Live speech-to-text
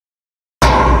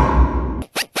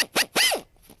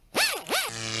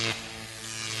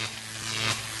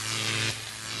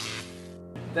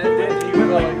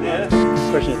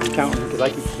pushing it and counting because I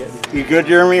keep forgetting. You good,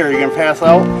 Jeremy, or are you going to pass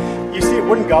out? You see it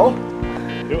wouldn't go?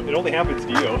 It only happens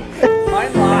to you.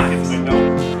 Mine locks. You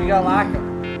gotta lock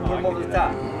them. Get them over the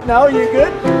top. No, you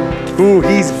good? Ooh,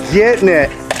 he's getting it.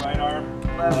 Right arm.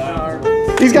 Left arm.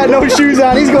 He's got no shoes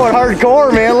on. He's going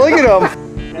hardcore, man. Look at him.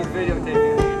 He's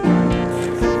videotaping.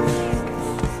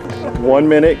 1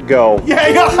 minute, go.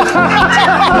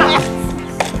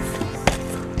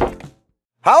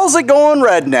 How's it going,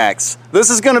 rednecks?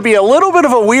 This is going to be a little bit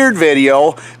of a weird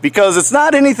video because it's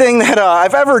not anything that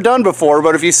I've ever done before,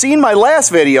 but if you've seen my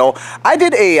last video, I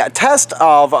did a test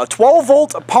of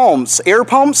 12-volt pumps, air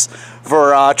pumps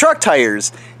for truck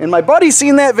tires. And my buddy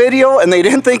seen that video and they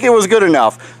didn't think it was good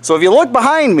enough. So if you look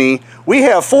behind me, we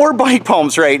have 4 bike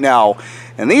pumps right now.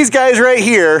 And these guys right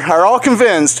here are all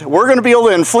convinced we're going to be able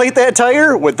to inflate that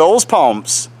tire with those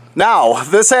pumps. Now,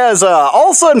 this has all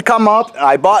of a sudden come up.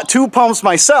 I bought 2 pumps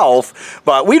myself,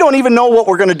 but we don't even know what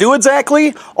we're going to do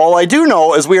exactly. All I do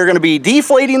know is we are going to be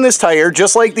deflating this tire,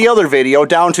 just like the other video,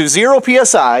 down to 0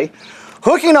 PSI,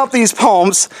 hooking up these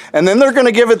pumps, and then they're going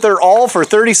to give it their all for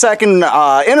 30-second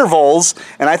intervals.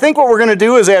 And I think what we're going to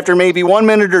do is after maybe 1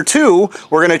 minute or 2,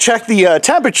 we're going to check the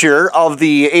temperature of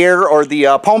the air or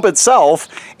the pump itself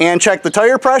and check the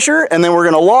tire pressure, and then we're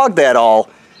going to log that all.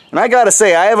 And I gotta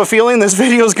say, I have a feeling this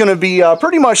video is gonna be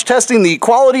pretty much testing the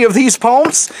quality of these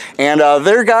pumps and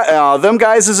them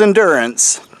guys'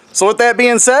 endurance. So with that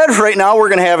being said, right now we're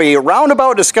gonna have a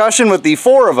roundabout discussion with the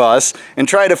 4 of us and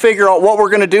try to figure out what we're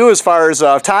gonna do as far as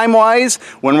time-wise,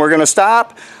 when we're gonna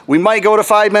stop. We might go to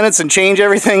 5 minutes and change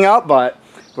everything up, but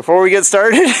before we get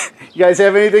started, you guys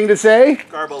have anything to say?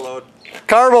 Carbo load.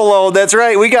 Carbo load, that's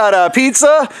right. We got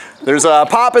pizza. There's a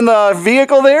pop in the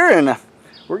vehicle there, and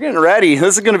we're getting ready.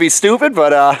 This is going to be stupid,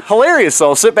 but hilarious,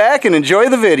 so sit back and enjoy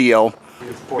the video.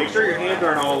 Make sure your hands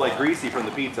aren't all like greasy from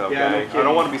the pizza, okay? Yeah, no I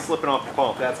don't want to be slipping off the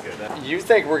pump. That's good. You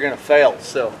think we're gonna fail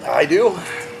still? I do.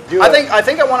 I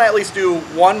think I want to at least do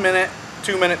 1 minute,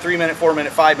 2 minute, 3 minute, 4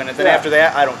 minute, 5 minutes, and after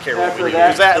that, I don't care what we do.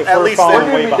 Because at least we're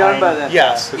then gonna be done by then.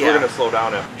 yes, We're going to slow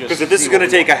down it. Because if this is going to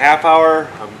take a half hour,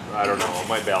 I don't know, I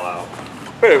might bail out.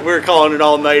 We're calling it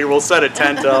all night. We'll set a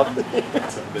tent up.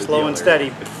 Slow and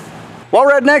steady. Well,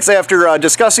 rednecks, after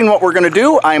discussing what we're going to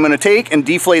do, I'm going to take and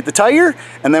deflate the tire,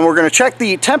 and then we're going to check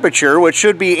the temperature, which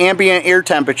should be ambient air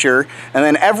temperature, and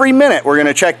then every minute we're going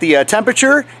to check the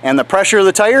temperature and the pressure of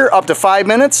the tire up to 5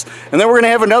 minutes, and then we're going to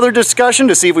have another discussion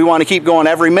to see if we want to keep going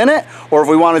every minute, or if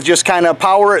we want to just kind of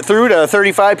power it through to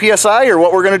 35 PSI, or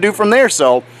what we're going to do from there.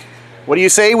 So, what do you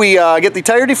say we get the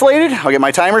tire deflated? I'll get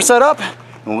my timer set up,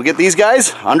 and we'll get these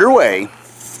guys underway.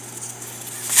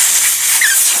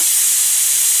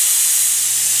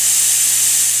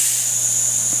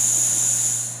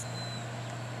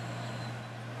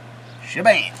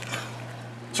 Shebang.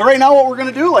 So right now what we're going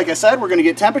to do, like I said, we're going to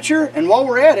get temperature, and while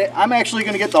we're at it, I'm actually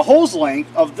going to get the hose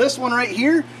length of this one right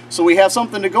here, so we have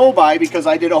something to go by, because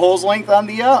I did a hose length on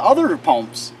the other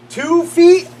pumps. 2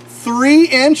 feet 3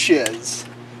 inches.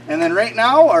 And then right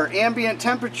now our ambient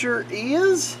temperature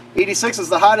is 86 is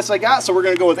the hottest I got, so we're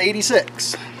going to go with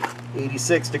 86.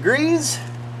 86 degrees.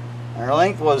 Our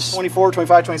length was 24,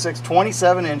 25, 26,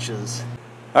 27 inches.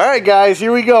 All right, guys,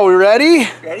 here we go. We ready?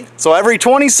 Ready? So every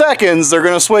 20 seconds, they're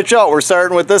going to switch out. We're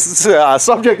starting with this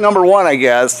subject number 1, I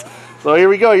guess. So here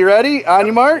we go. You ready? On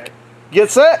your mark, get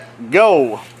set,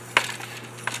 go.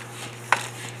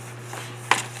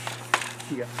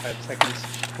 You got 5 seconds,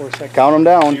 4 seconds. Count them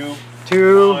down.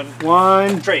 2,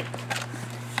 1. Trade.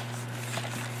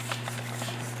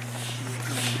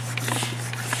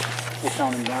 We'll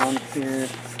count them down here.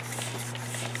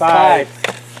 5,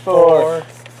 4,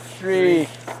 3,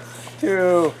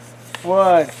 2,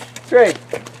 1, 3.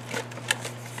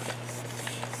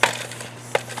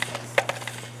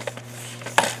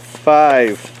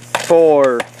 5,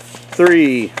 4,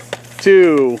 3,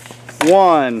 2,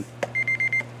 1.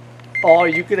 Oh,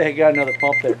 you could have got another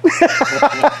pump there.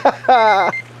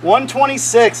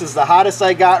 126 is the hottest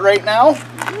I got right now.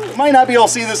 You might not be able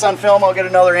to see this on film. I'll get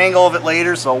another angle of it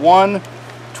later. So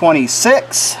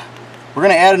 126. We're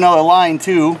going to add another line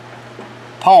too.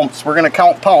 Pumps. We're going to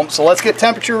count pumps. So let's get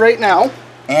temperature right now.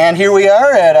 And here we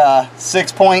are at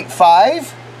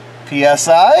 6.5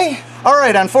 PSI. All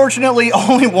right, unfortunately,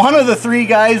 only one of the 3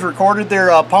 guys recorded their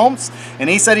pumps, and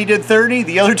he said he did 30.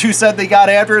 The other 2 said they got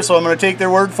after it, so I'm going to take their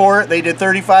word for it. They did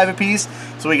 35 apiece.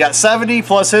 So we got 70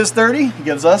 plus his 30. He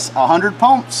gives us 100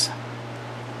 pumps.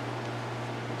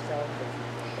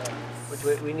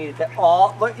 We needed that.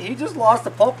 Oh, look, he just lost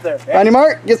a pump there. On your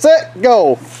mark, get set,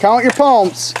 go. Count your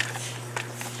pumps.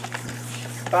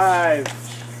 5,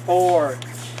 4,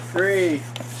 3,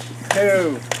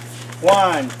 2,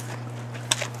 1.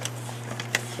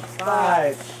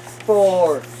 5,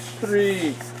 4,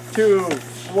 3, 2,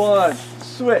 1,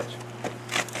 switch.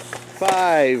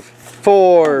 5,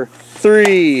 4,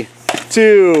 3,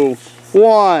 2,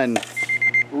 1.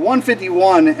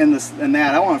 151 in this and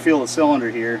that. I want to feel the cylinder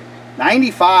here.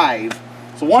 95.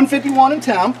 So 151 in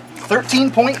temp.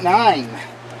 13.9. And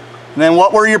then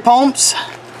what were your pumps?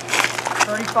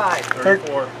 35.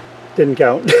 34. Didn't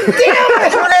count. Damn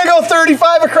it! We're gonna go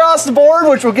 35 across the board,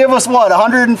 which will give us what?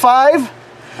 105?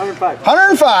 105.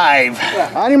 105.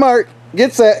 Yeah. On your mark,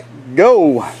 get set,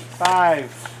 go.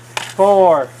 5,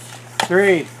 4,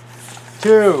 3,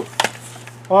 2,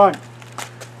 1.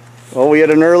 Well, we had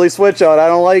an early switch out. I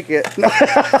don't like it. He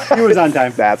was on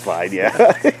time. That's fine, yeah.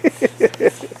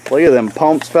 Look at them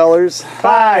pumps, fellers.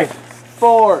 5,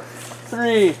 4,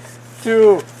 3,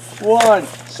 2, 1,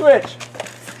 switch.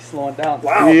 He's slowing down.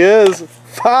 Wow. He is.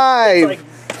 5,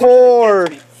 4,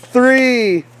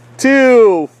 3,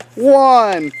 2,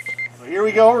 1. So here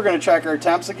we go. We're going to check our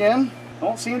temps again.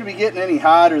 Don't seem to be getting any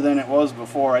hotter than it was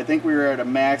before. I think we were at a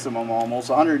maximum almost,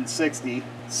 160.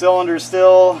 Cylinder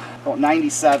still about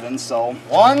 97, so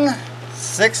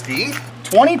 160,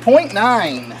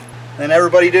 20.9. Then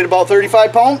everybody did about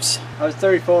 35 pumps. I was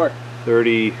 34.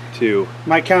 32.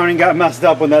 My counting got messed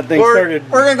up when that thing started.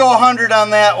 We're gonna go 100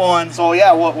 on that one. So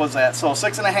yeah, what was that? So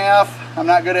 6.5. I'm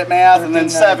not good at math, and then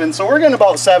 7. So we're getting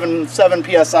about 7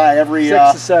 psi every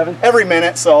 6 to 7 every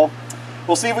minute. So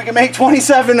we'll see if we can make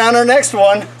 27 on our next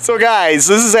one. So guys,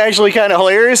 this is actually kind of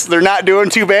hilarious. They're not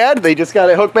doing too bad. They just got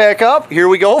it hooked back up. Here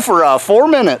we go for 4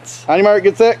 minutes. On your mark,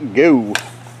 get set, go.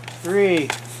 3,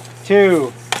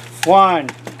 2, 1.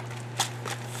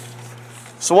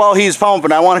 So while he's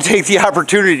pumping, I want to take the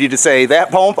opportunity to say that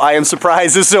pump, I am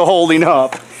surprised is still holding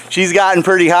up. She's gotten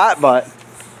pretty hot, but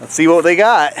let's see what they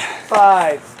got.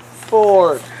 5,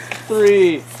 4,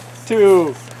 3,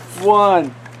 2,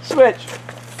 1, switch.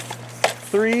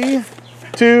 3,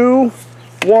 2,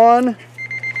 1.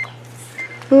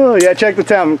 Oh yeah, check the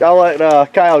temp. I'll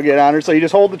let Kyle get on her. So you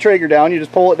just hold the trigger down, you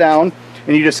just pull it down,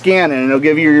 and you just scan it, and it'll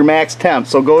give you your max temp.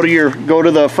 So go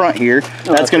to the front here.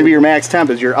 That's going to be your max temp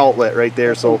is your outlet right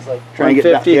there. So try and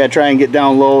get down, try and get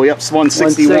down low. Yep, it's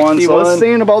 161. So it's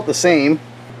staying about the same.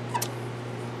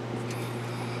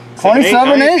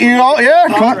 27.8. You know, yeah.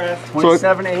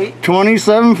 27.8.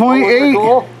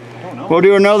 27.8. We'll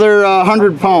do another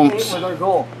 100 pumps. Was our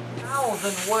goal.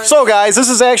 So guys, this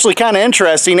is actually kind of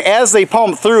interesting. As they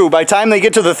pump through, by the time they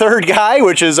get to the third guy,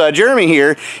 which is Jeremy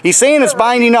here, he's saying it's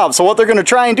binding up. So what they're going to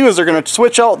try and do is they're going to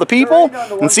switch out the people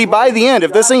and see by the end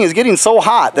if this thing is getting so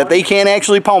hot that they can't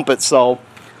actually pump it. So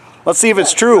let's see if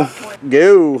it's true.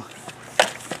 Go.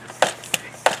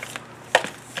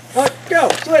 Go,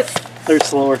 switch. They're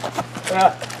slower.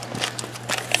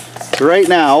 So right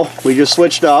now, we just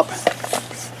switched up,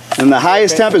 and the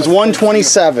highest temp is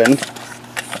 127.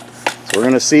 So we're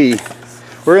gonna see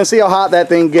how hot that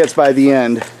thing gets by the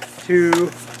end. 2,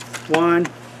 1. I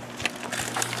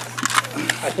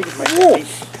think it's my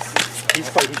He's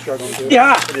struggling too.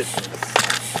 Yeah.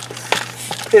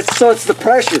 It's the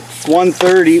pressure.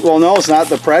 130. Well, no, it's not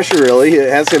the pressure really. It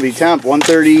has to be temp.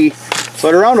 130. So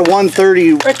at around a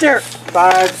 130. Right there.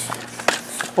 5,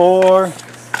 4,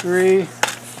 3,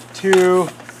 2,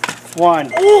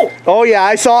 1. Oh yeah,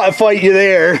 I saw it fight you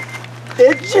there.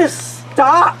 It just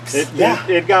stops.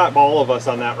 It got all of us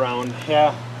on that round.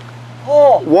 Yeah.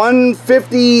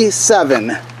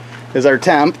 157 is our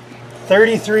temp.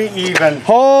 33 even.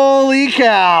 Holy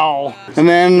cow! And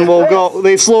then we'll go.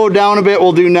 They slowed down a bit.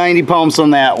 We'll do 90 pumps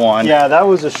on that one. Yeah, that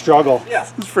was a struggle. Yeah,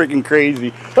 it's freaking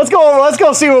crazy. Let's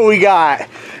go see what we got.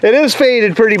 It is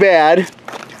faded pretty bad,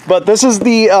 but this is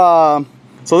the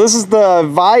this is the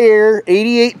VIXIA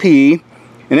 88P,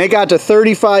 and it got to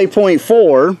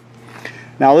 35.4.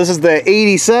 Now this is the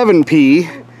 87P,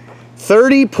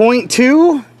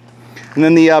 30.2, and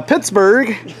then the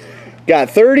Pittsburgh got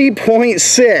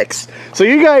 30.6. So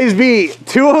you guys beat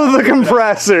 2 of the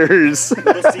compressors.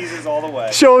 Little Caesars all the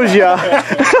way. Shows ya.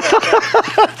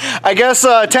 I guess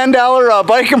a $10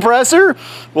 bike compressor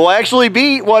will actually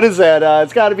beat, what is that?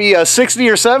 It's got to be a 60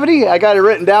 or 70. I got it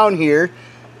written down here.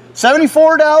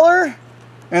 $74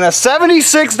 and a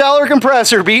 $76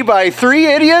 compressor beat by 3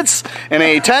 idiots and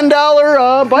a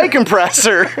 $10 bike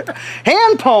compressor.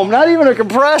 Hand pump, not even a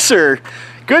compressor.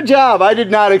 Good job. I did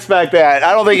not expect that.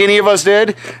 I don't think any of us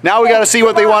did. Now we got to see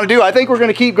what they want to do. I think we're going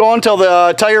to keep going until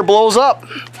the tire blows up.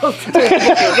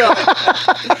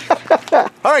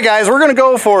 All right, guys, we're going to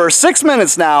go for 6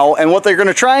 minutes now, and what they're going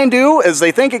to try and do is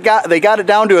they think they got it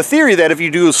down to a theory that if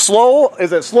you do slow,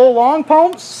 is it slow long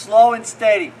pumps? Slow and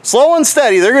steady. Slow and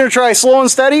steady. They're going to try slow and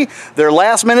steady. Their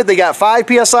last minute, they got 5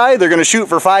 PSI. They're going to shoot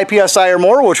for 5 PSI or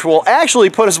more, which will actually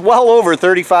put us well over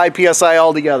 35 PSI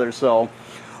altogether. So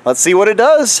let's see what it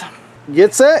does.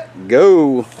 Get set,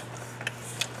 go.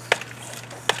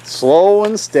 Slow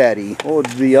and steady. What would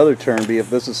the other term be if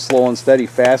this is slow and steady?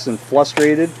 Fast and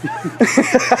frustrated?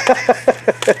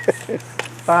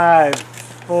 5,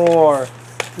 4,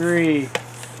 3,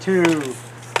 2,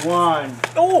 1.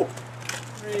 Oh!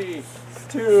 3,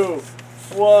 2,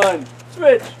 1.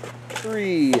 Switch.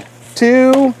 3,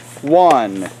 2,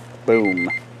 1. Boom.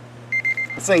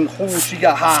 This thing, oh, she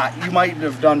got hot. You might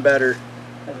have done better.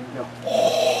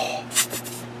 Oh.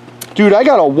 Dude, I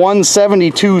got a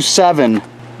 172.7.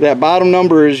 That bottom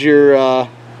number is your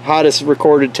hottest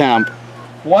recorded temp.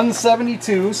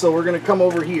 172, so we're going to come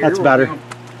over here. That's better.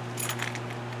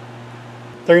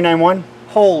 39.1.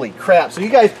 Holy crap. So you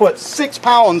guys put 6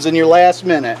 pounds in your last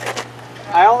minute.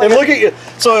 And look at you.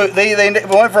 So they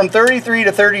went from 33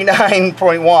 to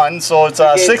 39.1, so it's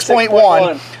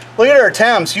 6.1. Look at our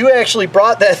temps. You actually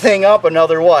brought that thing up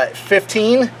another, what,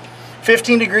 15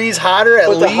 degrees hotter at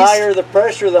least? But the higher the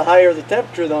pressure, the higher the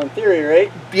temperature, though, in theory,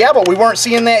 right? Yeah, but we weren't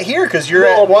seeing that here because you're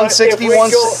at 161.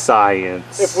 Science.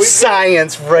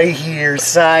 Science right here,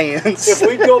 science. If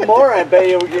we go more, I bet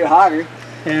you would get hotter.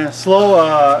 Yeah,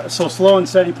 slow. So slow and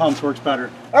steady pumps works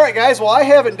better. All right, guys. Well, I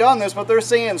haven't done this, but they're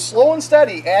saying slow and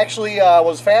steady actually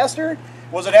was faster.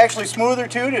 Was it actually smoother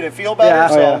too? Did it feel better? Yeah,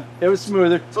 So it was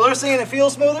smoother. So they're saying it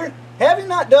feels smoother. Having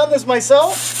not done this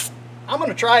myself, I'm going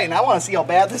to try it, and I want to see how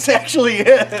bad this actually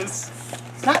is.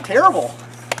 It's not terrible.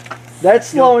 That's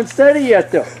slow and steady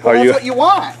yet, though. Well, that's what you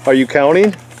want. Are you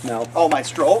counting? No. Oh, my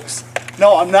strokes?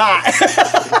 No, I'm not.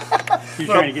 You're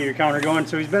trying to get your counter going,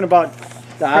 so he's been about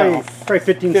I probably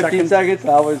 15 seconds.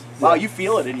 I was. Wow, you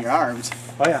feel it in your arms.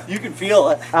 Oh, yeah. You can feel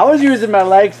it. I was using my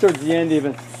legs towards the end,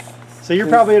 even. So you're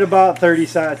probably at about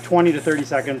 20 to 30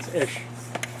 seconds-ish.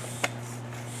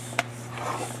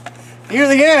 Near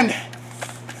the end.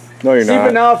 No, you're See, not.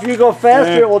 but now if you go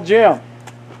faster, it will jam.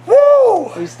 Woo!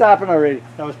 Are you stopping already?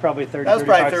 That was probably 30, That was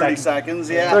probably 35 30 seconds. seconds,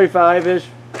 yeah. 35-ish.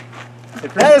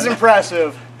 That is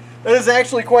impressive. That is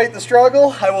actually quite the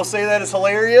struggle. I will say that is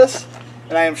hilarious,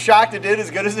 and I am shocked it did as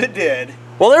good as it did.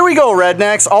 Well, there we go,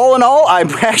 Rednecks. All in all, I'm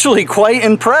actually quite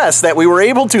impressed that we were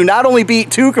able to not only beat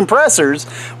 2 compressors,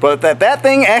 but that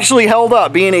thing actually held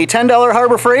up. Being a $10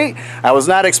 Harbor Freight, I was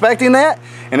not expecting that.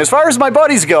 And as far as my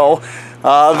buddies go,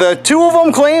 the 2 of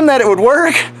them claimed that it would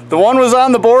work. The one was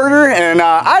on the border, and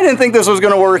I didn't think this was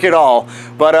going to work at all.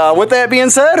 But with that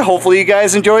being said, hopefully you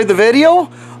guys enjoyed the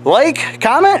video. Like,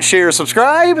 comment, share,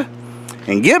 subscribe,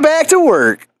 and get back to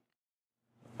work.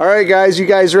 All right, guys, you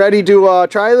guys ready to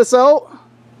try this out?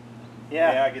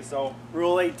 Yeah, I guess so.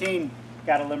 Rule 18,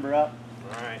 gotta limber up.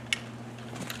 All right.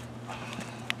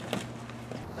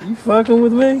 You fucking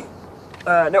with me?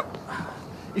 No.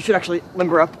 You should actually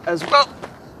limber up as well.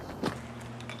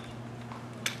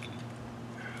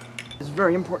 It's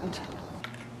very important.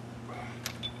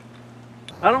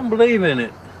 I don't believe in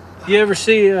it. You ever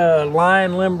see a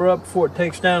lion limber up before it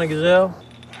takes down a gazelle?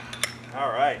 All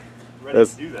right. Ready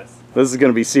to do this. This is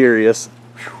going to be serious.